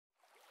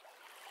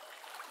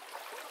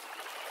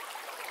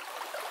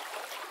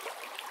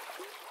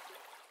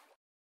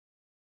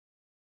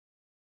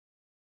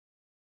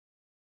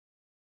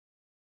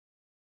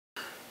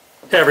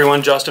Hey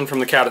everyone, Justin from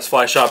the Caddis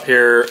Fly Shop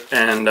here,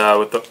 and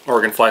with the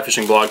Oregon Fly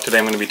Fishing blog. Today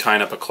I'm going to be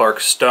tying up a Clark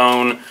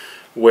stone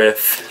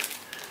with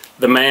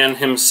the man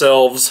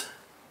himself's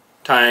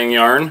tying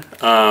yarn.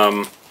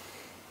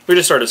 We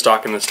just started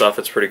stocking this stuff.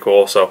 It's pretty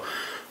cool, so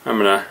I'm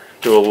going to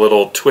do a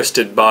little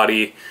twisted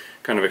body,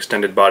 kind of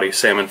extended body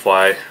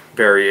Salmonfly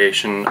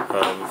variation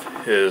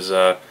of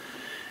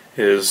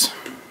his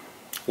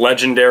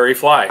legendary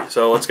fly.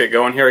 So let's get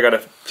going here. I got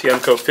a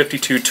Tinsel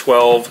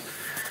 5212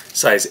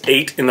 size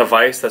 8 in the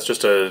vise. That's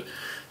just a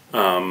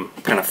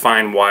kind of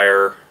fine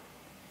wire,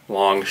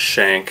 long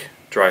shank,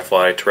 dry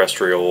fly,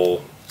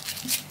 terrestrial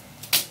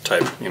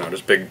type, you know,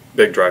 just big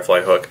dry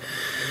fly hook.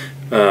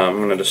 I'm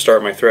going to just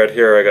start my thread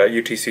here. I got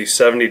UTC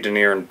 70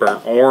 denier and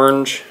Bnt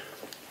Orange.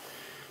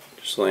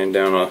 Just laying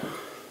down a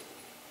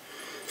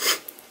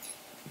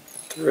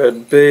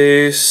thread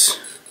base.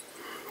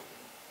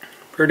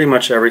 Pretty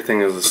much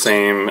everything is the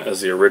same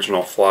as the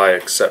original fly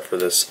except for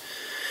this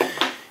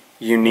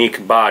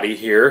unique body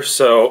here.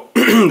 So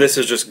this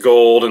is just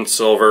gold and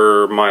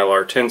silver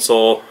Mylar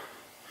tinsel.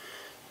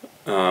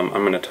 I'm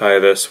going to tie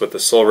this with the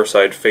silver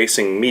side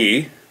facing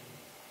me,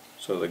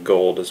 so the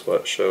gold is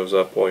what shows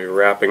up while you're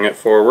wrapping it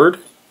forward.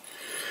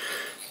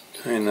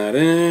 Tying that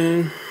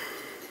in.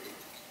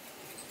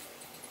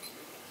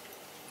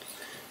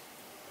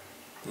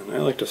 And I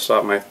like to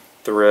stop my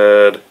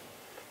thread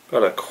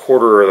about a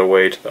quarter of the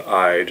way to the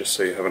eye, just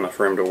so you have enough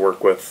room to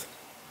work with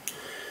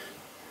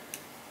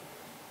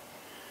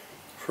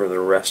for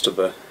the rest of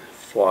the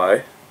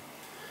fly.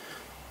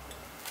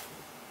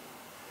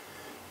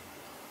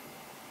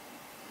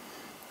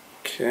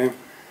 Okay.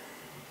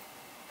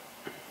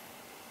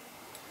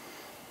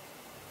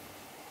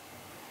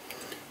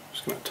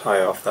 Just going to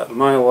tie off that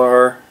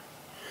Mylar.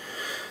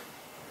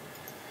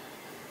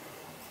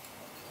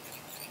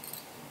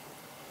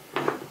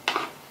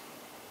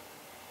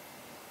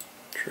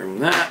 Trim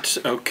that.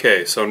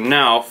 Okay, so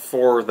now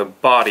for the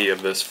body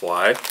of this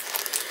fly.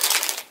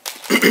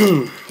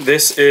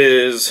 This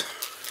is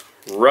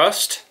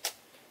rust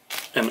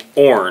and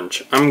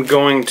orange. I'm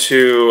going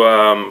to,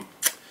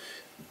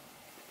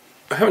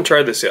 I haven't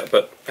tried this yet,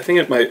 but I think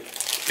it might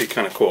be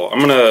kind of cool. I'm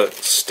going to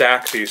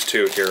stack these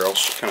two here. I'll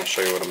kind of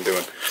show you what I'm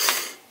doing.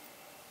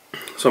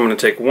 So I'm going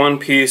to take one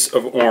piece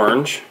of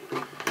orange,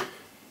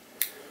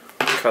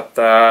 cut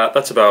that.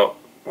 That's about,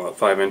 what,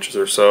 5 inches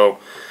or so.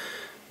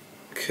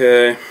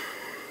 Okay.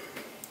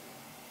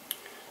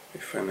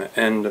 Find the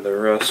end of the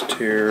rust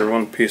here.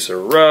 One piece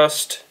of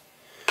rust.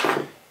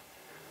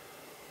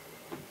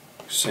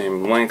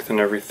 Same length and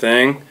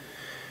everything.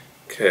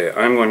 Okay,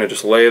 I'm going to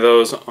just lay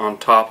those on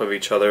top of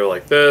each other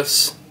like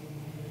this.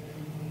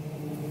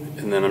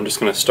 And then I'm just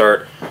going to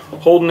start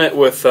holding it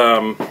with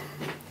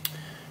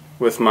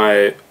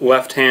my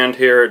left hand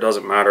here. It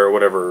doesn't matter,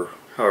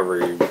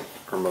 however you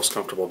are most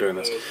comfortable doing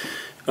this.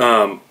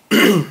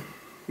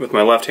 With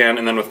my left hand,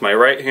 and then with my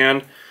right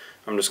hand,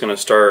 I'm just going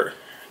to start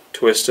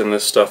twisting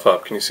this stuff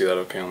up. Can you see that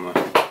okay on the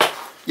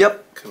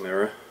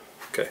camera?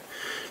 Okay.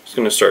 Just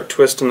going to start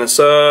twisting this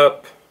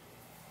up.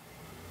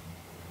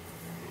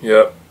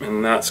 Yep,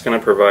 and that's going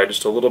to provide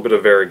just a little bit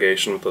of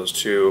variegation with those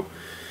two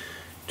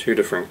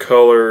different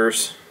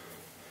colors.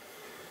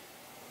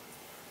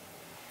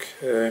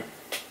 Okay.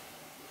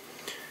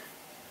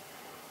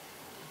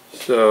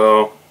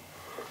 So,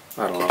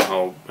 I don't know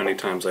how many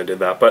times I did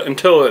that, but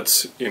until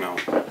it's, you know,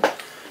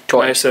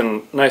 nice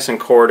and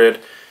corded,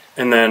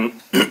 and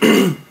then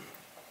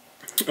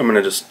I'm going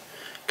to just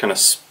kind of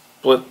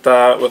split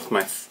that with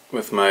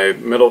my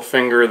middle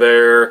finger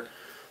there,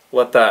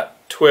 let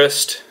that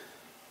twist,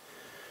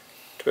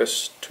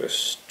 twist,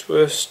 twist,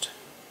 twist.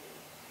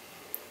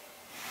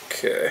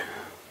 Okay.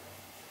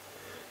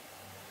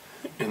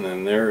 And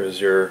then there is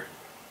your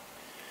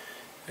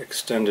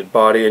extended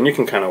body, and you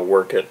can kind of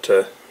work it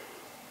to,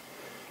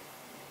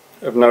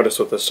 I've noticed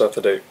with this stuff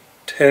that it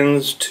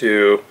tends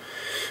to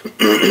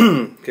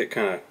get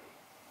kind of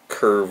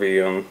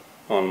curvy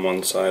on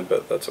one side,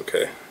 but that's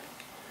okay.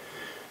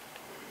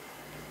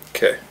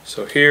 Okay,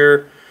 so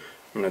here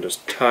I'm going to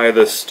just tie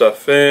this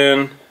stuff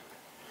in,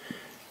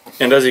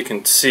 and as you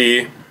can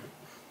see,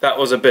 that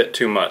was a bit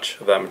too much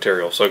of that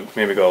material, so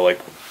maybe go like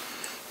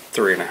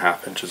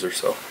 3.5 inches or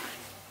so,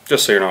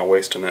 just so you're not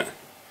wasting it.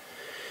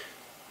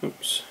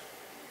 Oops.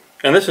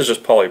 And this is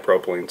just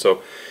polypropylene,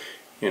 so,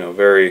 you know,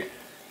 very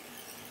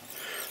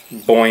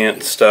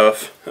buoyant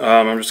stuff.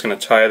 I'm just going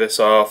to tie this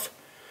off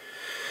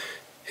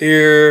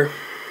here.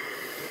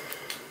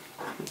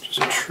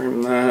 Just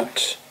trim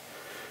that.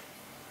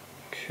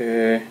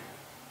 Okay.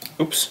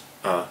 Oops.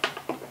 I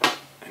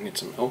need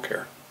some elk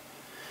hair.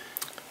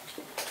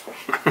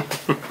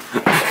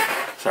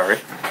 Sorry,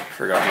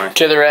 forgot my.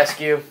 To the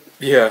rescue.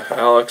 Yeah,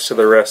 Alex to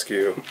the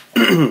rescue.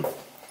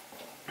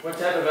 What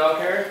type of elk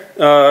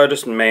hair?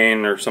 Just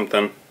Maine or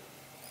something.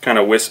 Kind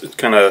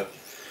of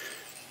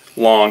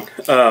long.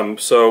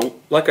 So,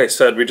 like I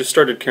said, we just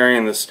started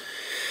carrying this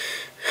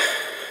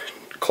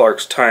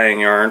Clark's tying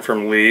yarn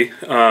from Lee.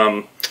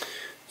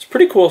 It's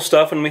pretty cool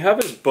stuff, and we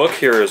have his book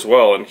here as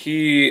well, and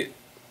he,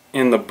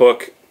 in the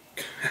book,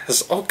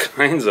 has all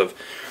kinds of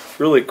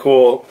really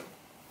cool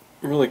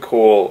really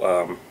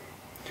cool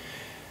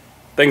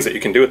things that you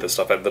can do with this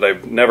stuff that I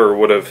never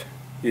would have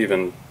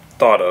even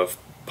thought of.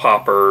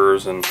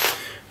 Poppers and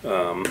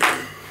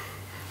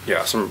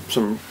yeah,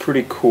 some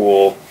pretty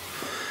cool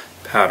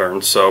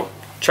patterns. So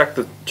check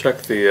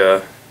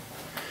the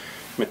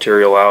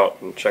material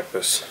out, and check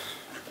his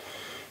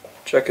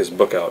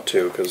book out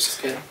too,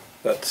 because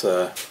that's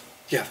yeah,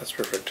 that's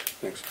perfect.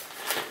 Thanks.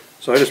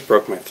 So I just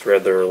broke my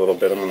thread there a little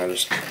bit. I'm gonna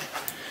just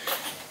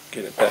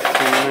get it back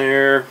in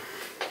there.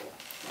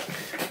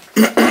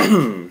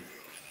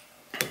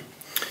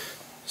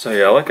 So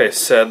yeah, like I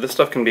said, this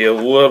stuff can be a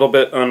little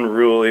bit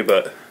unruly,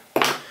 but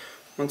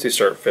once you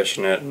start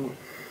fishing it and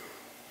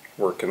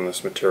working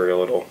this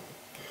material, it'll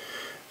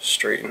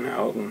straighten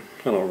out, and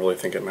I don't really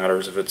think it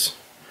matters if it's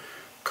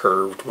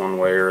curved one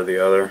way or the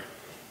other.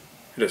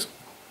 It is.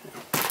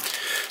 Yeah.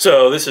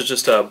 So this is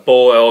just a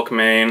bull elk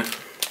mane.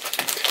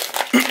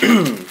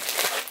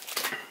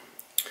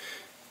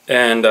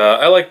 And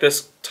I like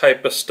this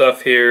type of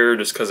stuff here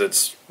just because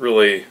it's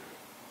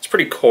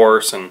pretty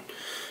coarse, and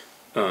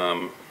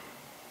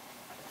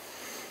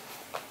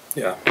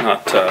yeah,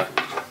 not I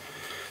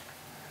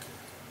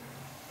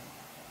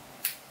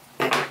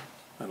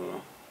don't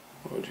know.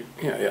 What would you?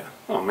 Yeah.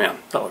 Oh man,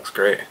 that looks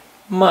great.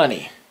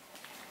 Money.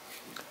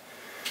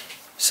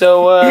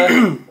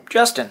 So,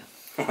 Justin.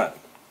 What?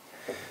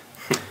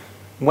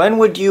 When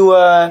would you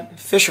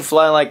fish a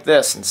fly like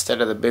this instead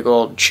of the big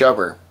old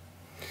chubber?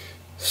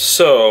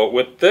 So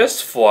with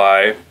this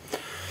fly,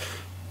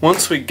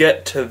 once we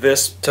get to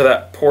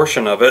that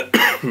portion of it,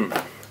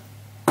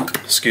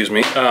 excuse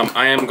me,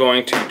 I am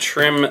going to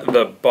trim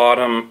the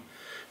bottom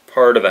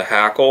part of the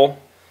hackle.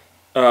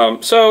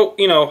 So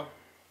you know,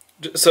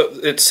 so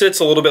it sits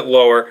a little bit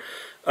lower,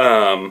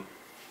 you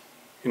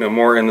know,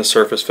 more in the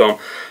surface film.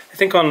 I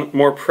think on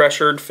more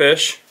pressured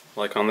fish,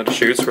 like on the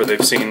Deschutes, where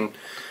they've seen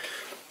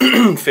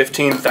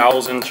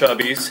 15,000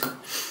 chubbies,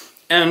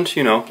 and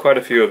you know, quite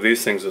a few of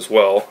these things as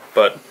well,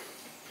 but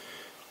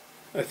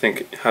I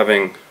think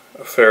having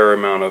a fair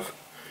amount of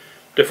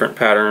different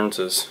patterns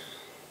is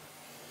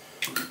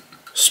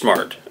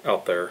smart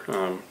out there.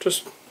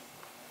 Just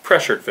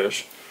pressured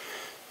fish.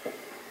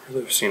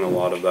 I've seen a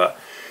lot of that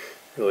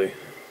really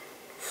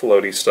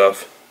floaty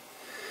stuff.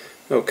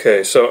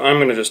 Okay, so I'm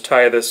going to just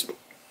tie this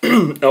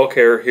elk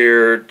hair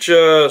here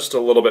just a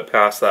little bit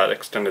past that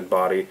extended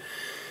body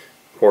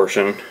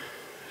portion.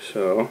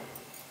 So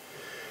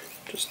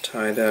just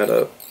tie that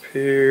up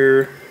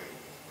here.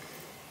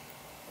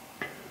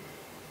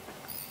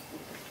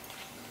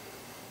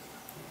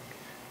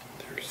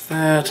 There's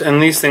that.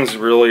 And these things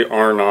really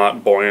are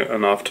not buoyant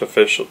enough to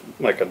fish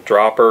like a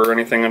dropper or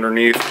anything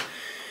underneath,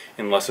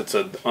 unless it's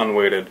an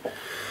unweighted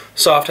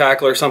soft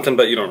hackle or something,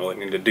 but you don't really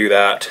need to do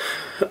that.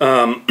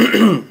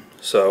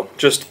 So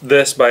just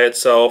this by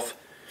itself,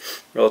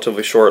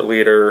 relatively short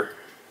leader,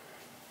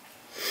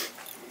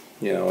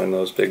 you know, and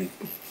those big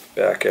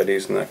back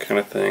eddies and that kind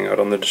of thing out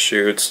on the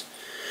Deschutes.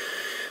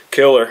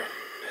 Killer.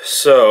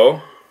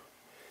 So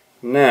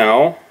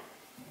now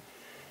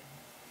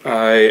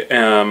I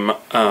am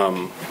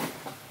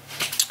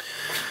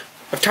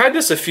I've tied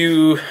this a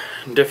few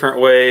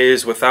different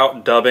ways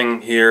without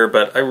dubbing here,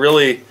 but I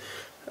really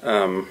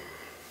I'm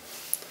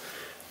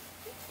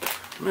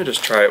gonna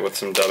just try it with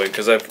some dubbing,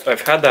 because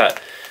I've had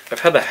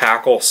the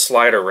hackle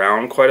slide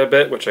around quite a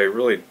bit, which I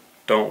really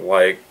don't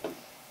like,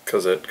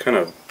 because it kind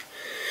of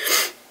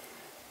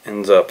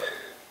ends up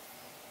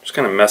just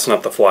kind of messing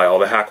up the fly. All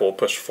the hackle will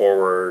push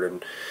forward,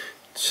 and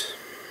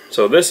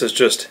so this is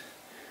just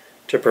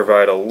to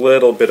provide a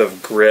little bit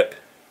of grip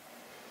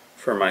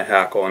for my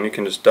hackle, and you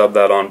can just dub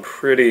that on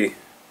pretty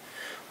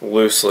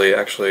loosely.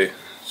 Actually,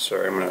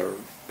 sorry, I'm gonna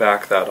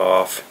back that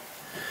off.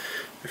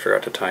 I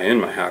forgot to tie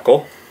in my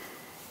hackle.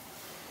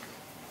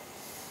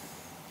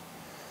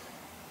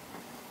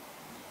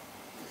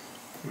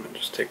 I'm gonna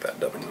just take that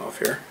dubbing off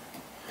here.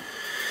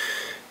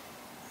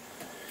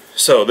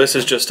 So this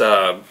is just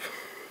a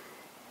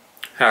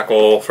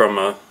hackle from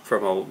a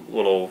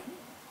little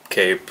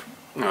cape,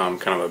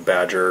 kind of a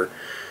badger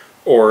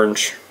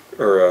orange,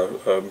 or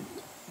a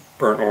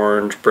burnt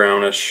orange,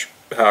 brownish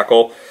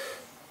hackle.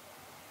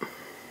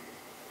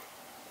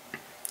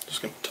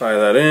 Just gonna tie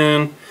that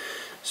in.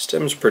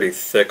 Stem's pretty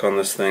thick on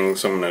this thing,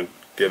 so I'm gonna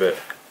give it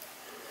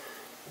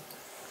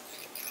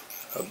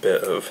a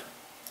bit of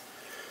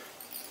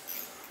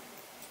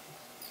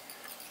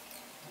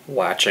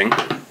latching.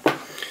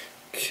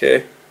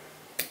 Okay.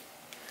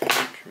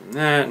 Trim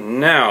that.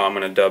 Now I'm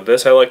going to dub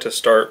this. I like to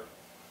start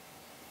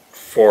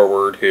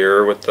forward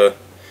here with the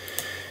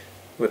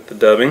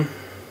dubbing,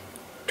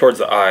 towards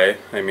the eye,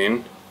 I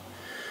mean.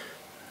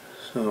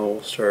 So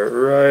we'll start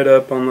right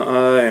up on the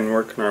eye and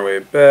working our way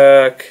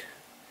back.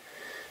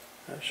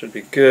 That should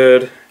be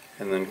good.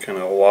 And then kind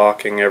of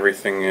locking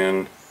everything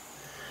in,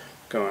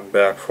 going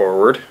back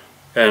forward.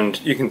 And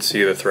you can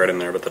see the thread in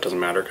there, but that doesn't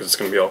matter because it's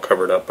going to be all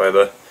covered up by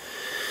the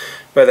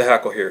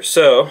hackle here.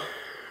 So I'm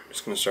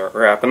just going to start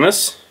wrapping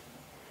this.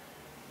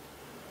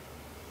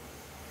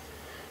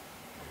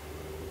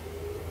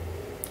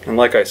 And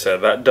like I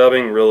said, that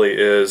dubbing really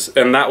is,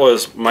 and that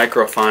was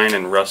microfine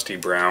and rusty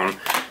brown,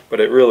 but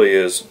it really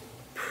is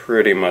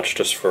pretty much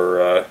just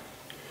for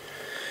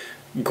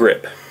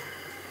grip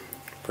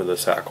for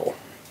this hackle.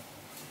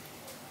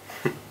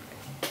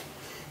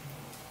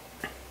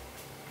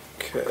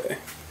 Okay,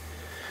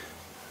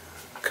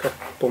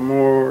 couple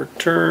more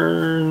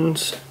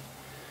turns.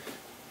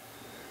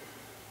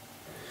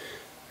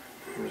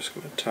 I'm just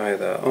going to tie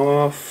that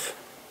off.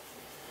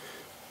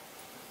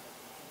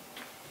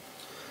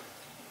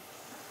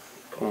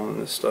 Pulling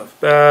this stuff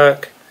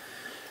back,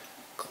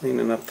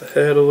 cleaning up the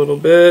head a little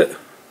bit.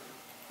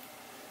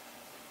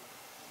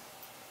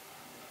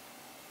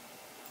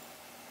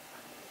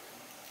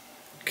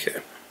 Okay,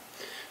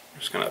 I'm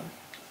just going to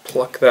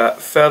pluck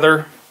that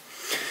feather,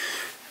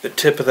 the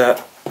tip of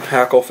that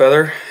hackle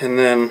feather, and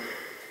then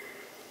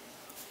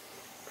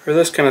for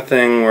this kind of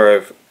thing where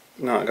I've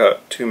not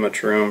got too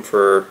much room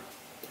for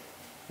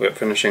whip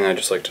finishing, I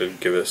just like to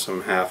give it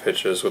some half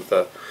hitches with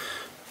the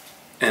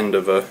end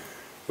of a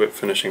whip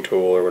finishing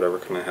tool or whatever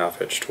kind of half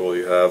hitch tool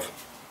you have.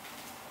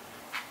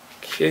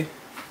 Okay,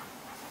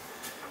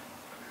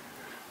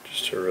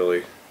 just to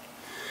really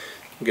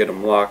get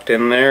them locked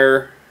in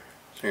there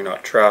so you're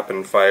not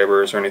trapping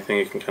fibers or anything.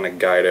 You can kind of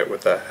guide it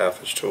with that half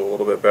hitch tool a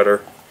little bit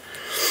better.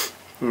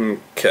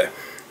 Okay,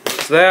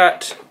 that's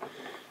that.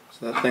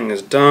 So that thing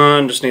is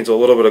done. Just needs a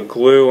little bit of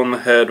glue on the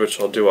head, which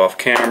I'll do off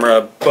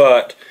camera,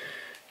 but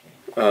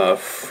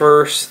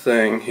first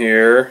thing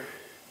here,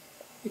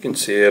 you can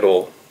see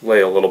it'll lay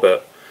a little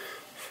bit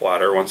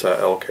flatter once that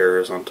elk hair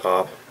is on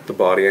top, the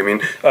body I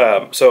mean.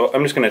 So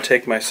I'm just going to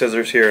take my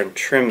scissors here and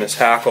trim this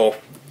hackle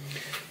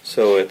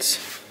so it's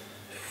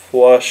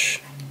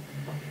flush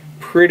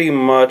pretty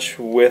much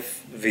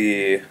with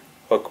the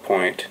hook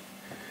point.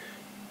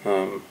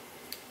 You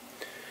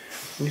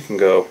can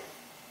go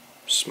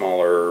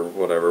smaller or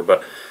whatever,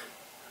 but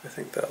I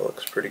think that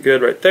looks pretty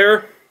good right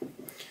there.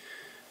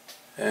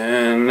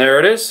 And there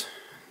it is,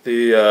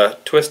 the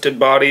twisted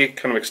body,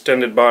 kind of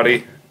extended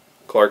body,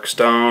 Clark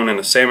Stone and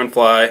a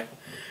Salmonfly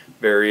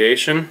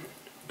variation.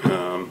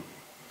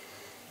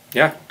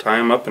 Yeah, tie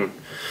them up and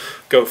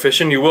go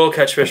fishing. You will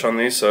catch fish on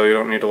these, so you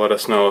don't need to let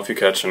us know if you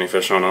catch any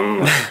fish on them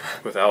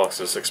with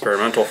Alex's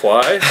experimental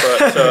fly.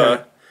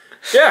 But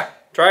yeah,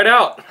 try it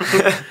out.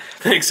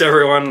 Thanks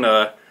everyone.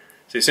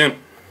 See you soon.